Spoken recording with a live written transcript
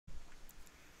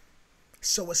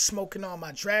So it's smoking on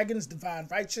my dragons, divine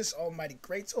righteous, almighty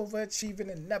greats,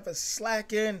 overachieving and never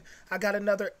slacking. I got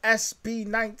another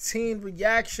SB19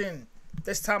 reaction.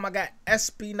 This time I got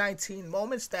SB19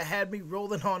 moments that had me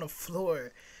rolling on the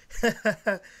floor.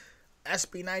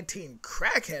 SB19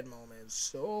 crackhead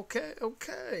moments.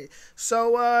 Okay.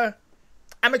 So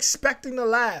I'm expecting to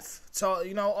laugh. So,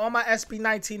 you know, all my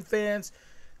SB19 fans,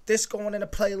 this going in a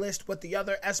playlist with the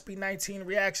other SB19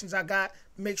 reactions I got.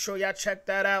 Make sure y'all check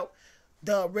that out.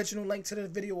 The original link to the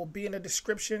video will be in the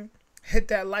description. Hit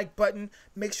that like button.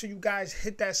 Make sure you guys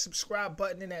hit that subscribe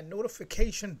button and that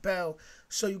notification bell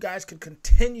so you guys can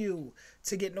continue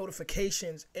to get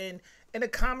notifications. And in the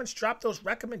comments, drop those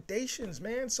recommendations,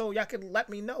 man, so y'all can let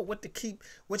me know what to keep,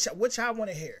 which I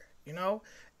want to hear, you know.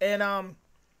 And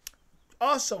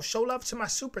also show love to my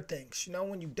super thanks. You know,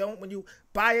 when you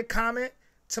buy a comment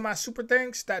to my super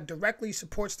thanks, that directly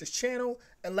supports this channel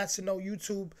and lets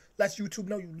YouTube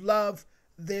know you love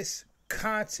this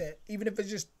content, even if it's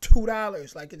just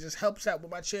 $2. Like, it just helps out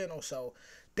with my channel. So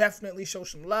definitely show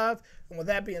some love. And with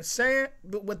that being said,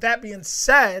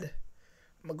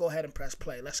 I'm gonna go ahead and press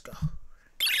play. Let's go.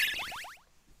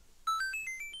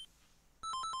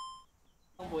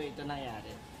 Ito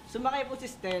nangyari. Sumakay po si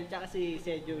Stel tsaka si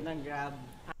Sejo ng Grab.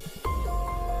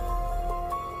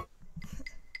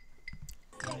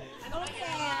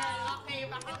 Okay,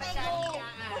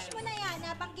 push mo na yan,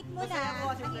 nabanggit mo na. Masaya po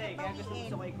kasi kaya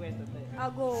gusto ko ikwento ito.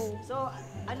 Go. So,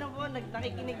 ano po,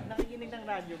 nakikinig ng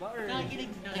radyo ba? Or Nakikinig.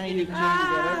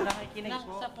 Nakikinig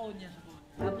po. Sa phone niya,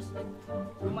 Tapos,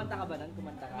 kumanta ka ba nun?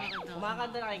 Kumanta ka?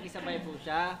 Kumakanta, nakikisabay po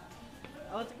siya.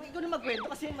 Ikaw na magkwento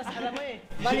kasi mas alam mo eh.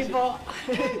 Bali po.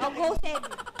 Go, Seb.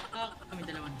 Kami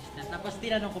dalawang distant. Tapos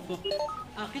tinanong ko po,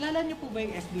 kilala niyo po ba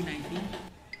yung SB19?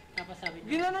 Tapos sabi niya,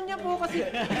 Ginanong niya po kasi,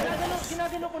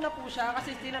 ginagano ko na po siya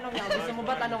kasi tinanong niya, gusto mo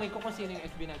ba tanongin ko kung sino yung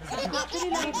SB19?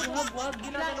 Actually, lagi po, wag,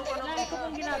 ginagano ko na po. Lagi ko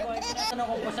pong ginagawa. tinatanong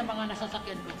ko po sa mga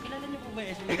nasasakyan ko, kilala niyo po ba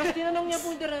yung SB19? Tapos tinanong niya po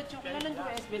diretso, kilala niyo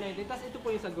yung SB19? Tapos ito po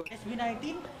yung sagot. SB19?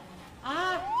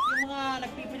 Yung mga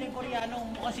nagpipiling Koreanong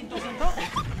mukhang sinto-sinto?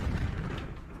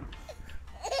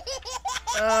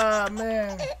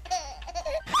 Man.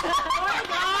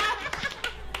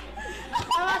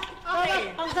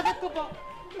 Okay. Ang sagot ko po,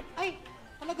 ay,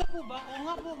 talaga po ba? Oo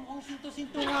nga po, mukhang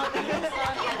sinto-sinto nga po.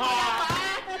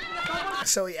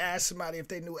 So he asked somebody if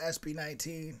they knew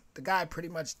SB19. The guy pretty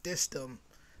much dissed him.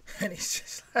 And he's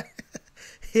just like,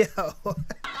 yo.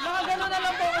 Nakagano na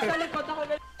lang po ako sa likod ako.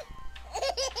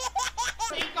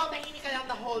 So ikaw, tahimik ka lang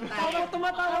the whole time. Ako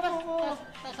tumatawa po.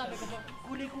 Tapos sabi ko po,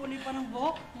 kuli-kuli pa ng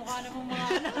buhok. Mukha namang mga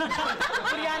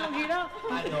Koreanong hina.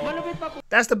 Malupit pa po.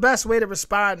 That's the best way to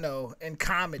respond, though, in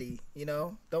comedy, you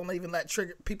know? Don't even let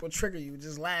people trigger you.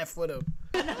 Just laugh with them.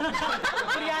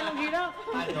 Koreanong hina.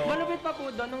 Malupit pa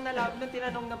po doon nung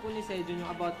tinanong na po ni Sejo yung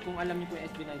about kung alam niyo po yung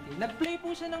SB19. Nag-play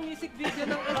po siya ng music video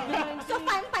ng SB19. So,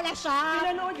 fan pala siya.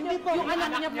 Pinanood niya po. Yung anak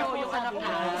niya po, yung anak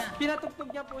niya. Pinatugtog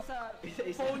niya po sa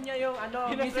phone niya yung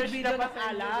music video ng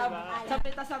Alam.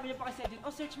 Sabi niya pa kasi Sejo,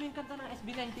 search mo yung kanta ng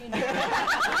SB19.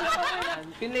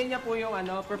 Pinlay niya po yung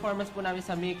performance po namin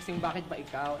sa mixing, Bakit Ba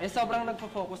Ikaw? Sobrang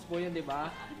nagpo-focus po yun, di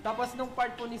ba? Tapos nung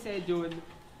part po ni Sejun,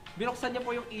 binuksan niya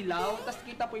po yung ilaw, tapos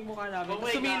kita po yung mukha namin. Tapos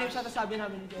sumilip siya, tapos sabi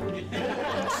namin,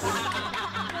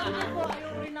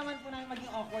 Ayaw rin naman po namin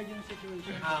maging awkward yung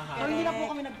situation. Pero hindi na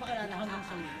po kami nagpakilala hanggang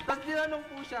sa ulit. tapos tinanong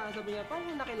po siya, sabi niya, paano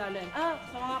yung nakilala yan?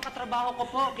 Sa mga katrabaho ko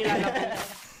po, kilala ko.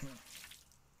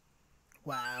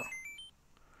 Wow.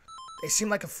 They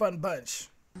seem like a fun bunch.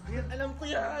 Alam ko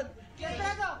yan!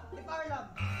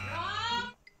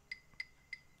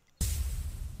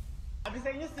 Sabi sa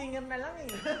inyo, singer na lang eh.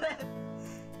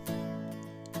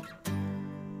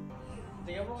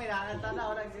 Sige po, kinakanta na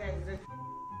ako nag-singer.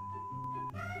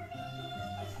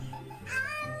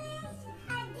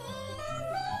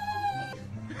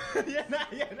 Yan na.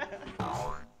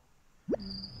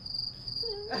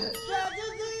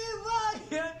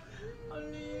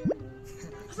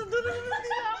 Saan doon na naman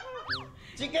nila ako?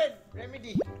 Chicken!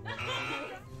 Remedy!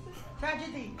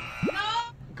 Tragedy!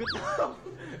 Gutom!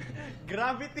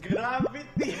 Gravity!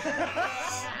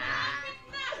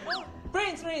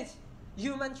 Prince!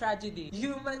 Human tragedy!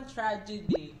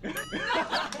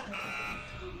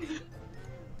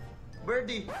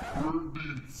 Birdie!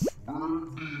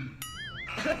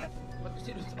 Ba't yung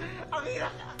sinusunod? Ang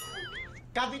hirap!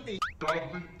 Cavity!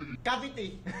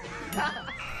 Calamity!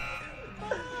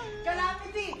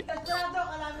 Desperado!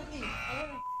 Calamity!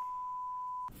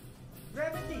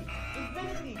 Remedy!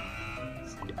 Infinity!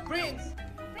 Prince!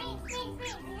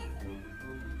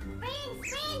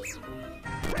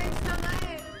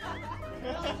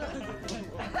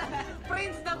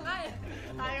 Prince na nga eh.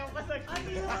 Ayaw pa sa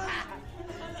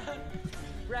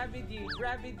Gravity,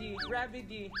 gravity,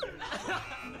 gravity.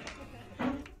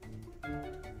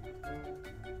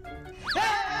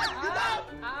 Gutom!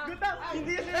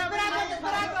 Hindi yung sinabi na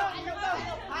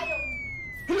ayaw!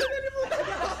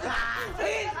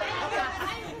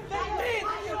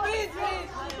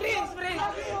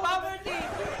 Poverty!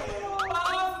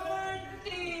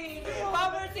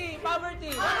 Poverty!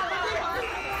 Poverty!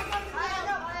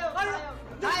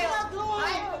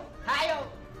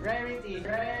 Rarity!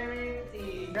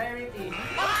 Rarity! Rarity!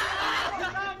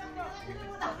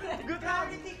 Good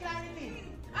clarity!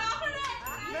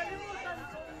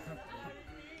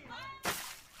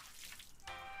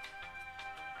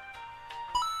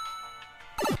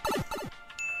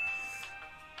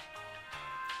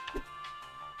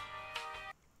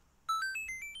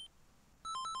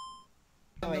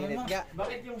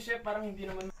 Bakit yung chef parang hindi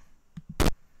naman...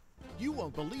 You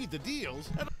won't believe the deals.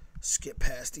 Skip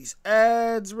past these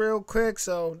ads real quick.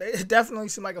 So they definitely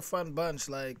seem like a fun bunch.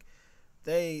 Like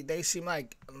they seem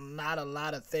like not a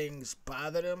lot of things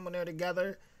bother them when they're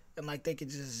together, and like they could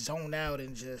just zone out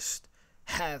and just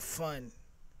have fun.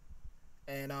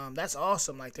 And that's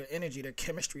awesome. Like their energy, their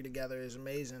chemistry together is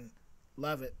amazing.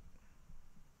 Love it.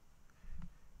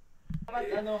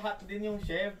 Ano, hot din yung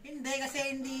chef? Hindi, kasi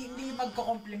hindi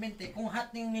magko-compliment eh. Kung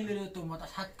hot na yung niluluto mo,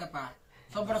 tas hot ka pa.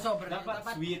 Sobra-sobra.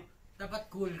 Dapat sweet. Dapat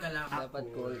cool ka lang. Dapat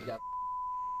cool.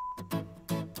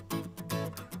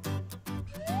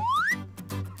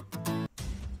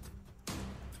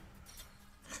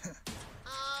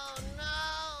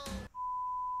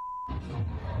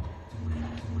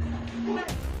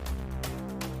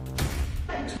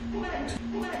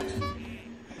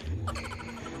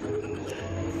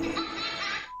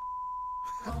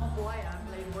 Buhay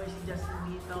playboy si Justin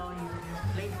dito, yung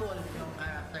playful yung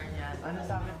character niya. Ano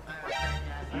sabi mo?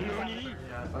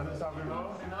 Ano sabi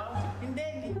mo?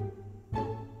 Hindi.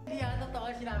 Hindi yan, totoo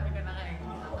sinabi ko na kay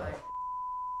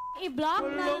I-block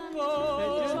na ni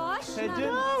Josh na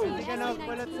si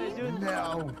SB19.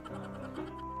 Now.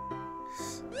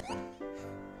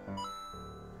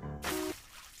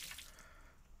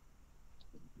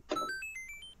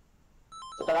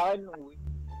 Sa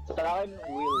akin,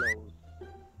 Willows.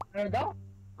 Ano daw?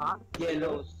 Ha?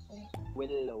 Yellows.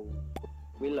 Willows.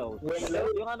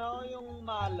 Yung ano, yung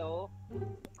malo.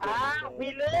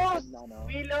 Willows! Ano?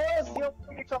 Willows! Yung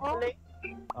chocolate.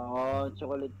 Oo,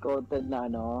 chocolate coated na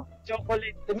ano.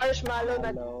 Chocolate. Marshmallow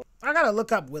na. Malo. I gotta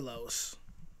look up Willows.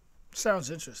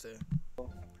 Sounds interesting.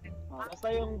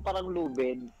 Basta yung parang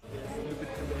lubid.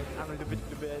 Ang lubid.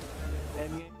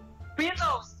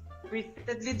 Pillows! With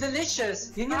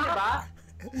delicious! Yun yun, diba?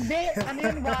 Hindi, ano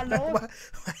yun, walo?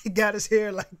 Why he got his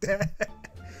hair like that?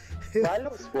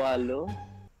 Swallow.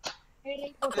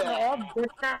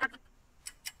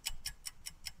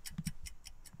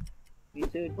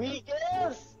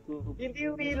 Wiggles! Hindi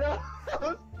Willows!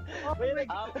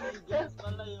 Wiggles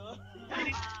pala yun.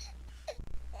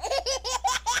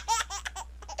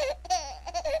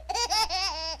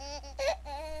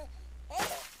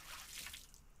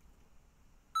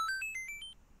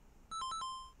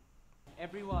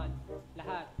 Everyone,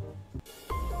 lahat.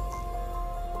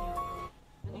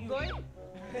 Unggoy?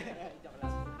 Joke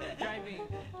lang. Driving.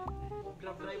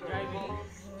 Grab driver. Driving.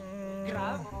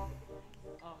 Grab?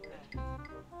 Okay.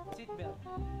 Seatbelt.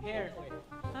 Hair.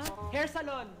 Ha? Hair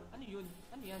salon. Ano yun?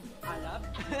 Ano yan? Alab?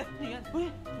 Ano yan? Uy!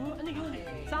 Ano yun?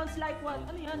 Sounds like what?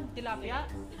 Ano yan? Tilapia?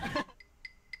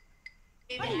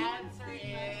 The answer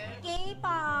is...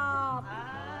 K-pop.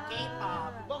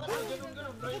 K-pop. Bakit ganun?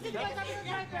 Kasi diba sabi ng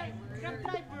driver, Grab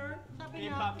driver, sabi niya,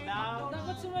 K-pop daw.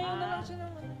 Dapat sumayaw na lang siya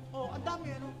ng ano. Oh, ang dami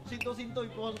ano. Sinto,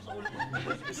 ipasok sa ulo.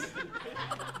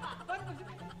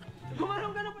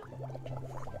 Gumanong ka na pa.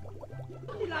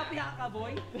 Tilapia ka,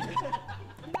 boy?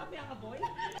 Tilapia ka, boy?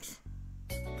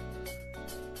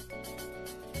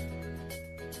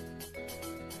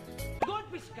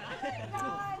 Goldfish ka?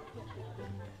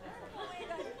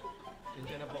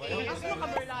 Ano ka,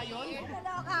 Merlion?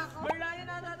 Naloka ako. Merlion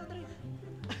na natin, Dre.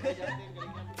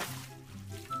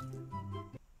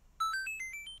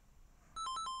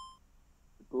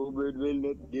 COVID will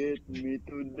not get me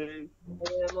today.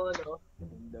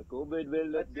 The COVID will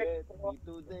not get me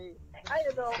today. Ay,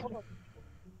 ano ako?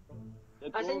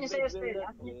 Asan yung sayo, Stella?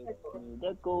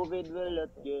 The COVID will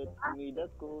not get me. The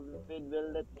COVID will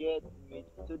not get me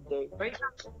today.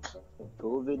 The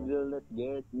COVID will not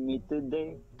get me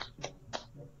today.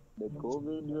 The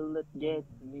COVID will not get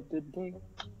me today.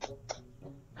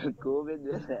 The COVID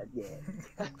will not get.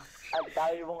 Ang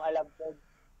dami mong alam ko.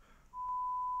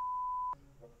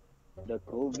 The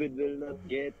COVID will not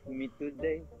get me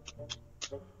today.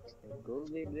 The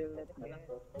COVID will not get.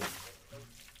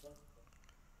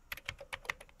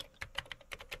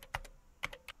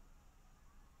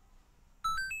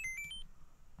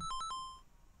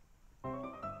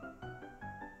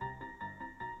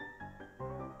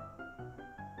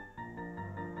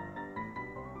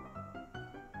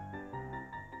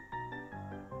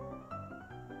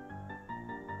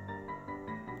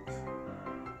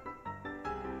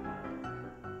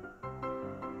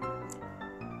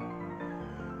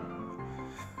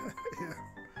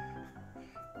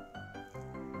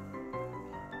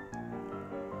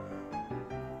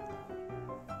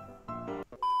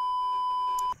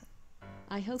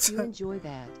 I hope you enjoy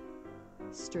that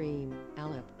stream.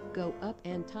 Alip, go up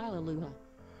and Tylalula.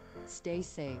 Stay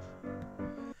safe.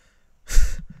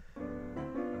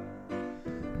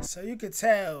 So you could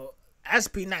tell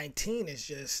SB19 is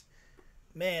just,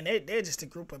 man, they're just a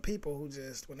group of people who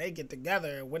just, when they get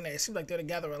together, it seems like they're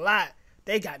together a lot,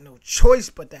 they got no choice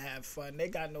but to have fun. They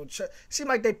got no choice. It seems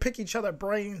like they pick each other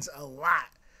brains a lot.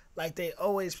 Like they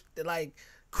always like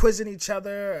quizzing each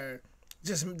other or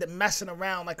just messing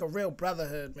around like a real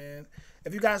brotherhood, man.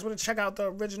 If you guys want to check out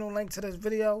the original link to this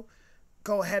video,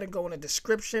 go ahead and go in the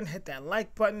description, hit that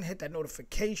like button, hit that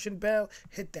notification bell,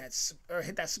 hit that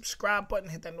subscribe button,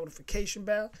 hit that notification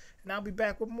bell, and I'll be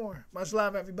back with more. Much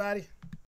love, everybody.